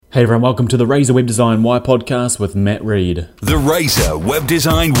Hey everyone, welcome to the Razor Web Design Wire podcast with Matt Reed. The Razor Web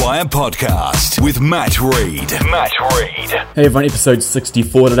Design Wire podcast with Matt Reed. Hey everyone, episode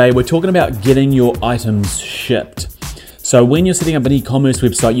 64 today. We're talking about getting your items shipped. So when you're setting up an e-commerce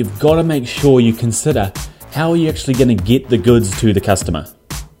website, you've got to make sure you consider how are you actually going to get the goods to the customer.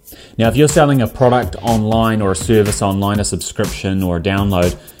 Now, if you're selling a product online or a service online, a subscription or a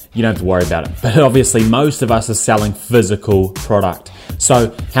download, you don't have to worry about it. But obviously, most of us are selling physical product.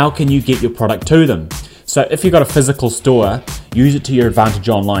 So how can you get your product to them? So if you've got a physical store, use it to your advantage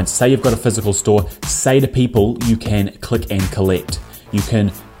online. Say you've got a physical store, say to people you can click and collect. You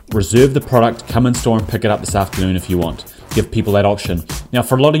can reserve the product, come in store and pick it up this afternoon if you want. Give people that option. Now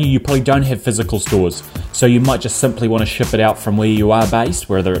for a lot of you probably don't have physical stores. So you might just simply want to ship it out from where you are based,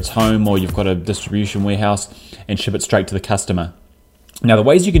 whether it's home or you've got a distribution warehouse, and ship it straight to the customer. Now the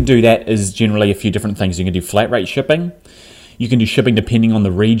ways you can do that is generally a few different things. You can do flat rate shipping. You can do shipping depending on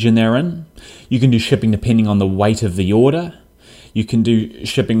the region they're in. You can do shipping depending on the weight of the order. You can do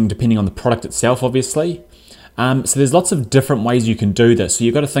shipping depending on the product itself, obviously. So there's lots of different ways you can do this. So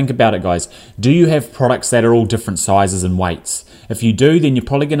you've got to think about it, guys. Do you have products that are all different sizes and weights? If you do, then you're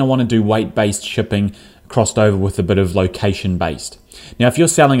probably going to want to do weight-based shipping crossed over with a bit of location-based. Now, if you're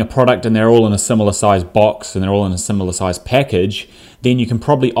selling a product and they're all in a similar size box and they're all in a similar size package, then you can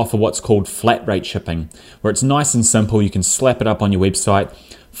probably offer what's called flat rate shipping, where it's nice and simple. You can slap it up on your website,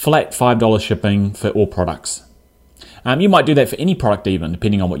 flat $5 shipping for all products. You might do that for any product even,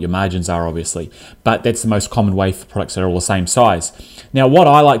 depending on what your margins are, obviously. But that's the most common way for products that are all the same size. Now, what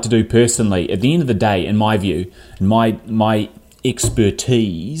I like to do personally, at the end of the day, in my view, in my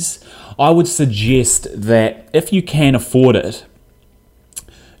expertise, I would suggest that if you can afford it,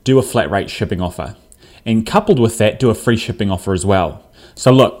 do a flat rate shipping offer. And coupled with that, do a free shipping offer as well.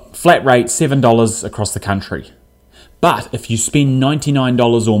 So look, flat rate, $7 across the country. But if you spend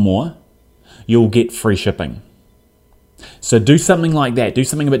 $99 or more, you'll get free shipping. So do something like that. Do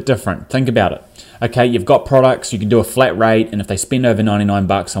something a bit different. Think about it. Okay, you've got products, you can do a flat rate, and if they spend over $99, I'm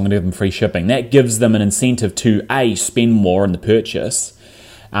going to give them free shipping. That gives them an incentive to A, spend more in the purchase,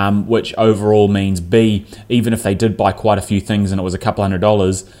 which overall means B, even if they did buy quite a few things and it was a couple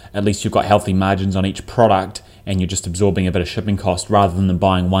 $100, at least you've got healthy margins on each product and you're just absorbing a bit of shipping cost rather than them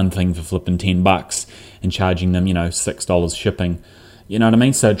buying one thing for flipping $10 and charging them, $6 shipping. You know what I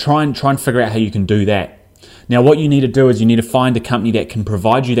mean? So try and figure out how you can do that. Now, what you need to do is you need to find a company that can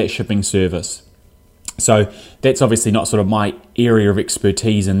provide you that shipping service. So that's obviously not sort of my area of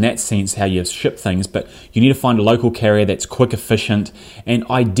expertise in that sense, how you ship things, but you need to find a local carrier that's quick, efficient, and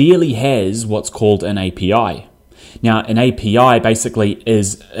ideally has what's called an API. Now, an API basically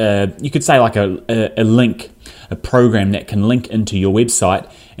is, you could say like a link, a program that can link into your website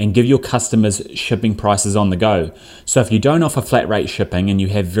and give your customers shipping prices on the go. So if you don't offer flat rate shipping and you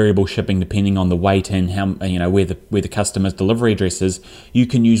have variable shipping depending on the weight and how where the customer's delivery address is, you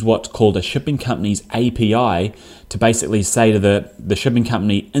can use what's called a shipping company's API to basically say to the shipping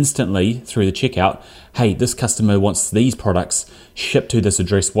company instantly through the checkout, hey, this customer wants these products shipped to this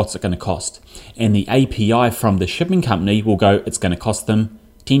address, what's it going to cost? And the API from the shipping company will go, it's going to cost them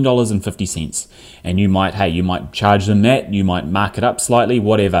 $10.50, and you might charge them that, you might mark it up slightly,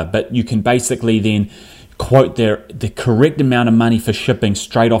 whatever, but you can basically then quote the correct amount of money for shipping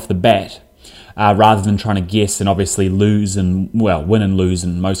straight off the bat, rather than trying to guess and obviously win and lose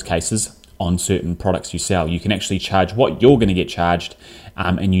in most cases on certain products you sell. You can actually charge what you're going to get charged,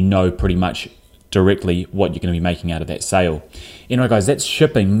 and pretty much directly what you're going to be making out of that sale. Anyway, guys, that's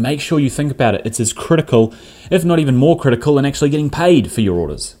shipping. Make sure you think about it. It's as critical, if not even more critical, than actually getting paid for your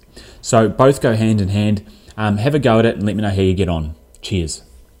orders. So both go hand in hand. Have a go at it and let me know how you get on. Cheers.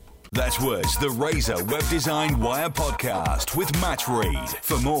 That was the Razor Web Design Wire podcast with Matt Reed.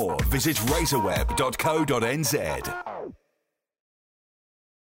 For more, visit razorweb.co.nz.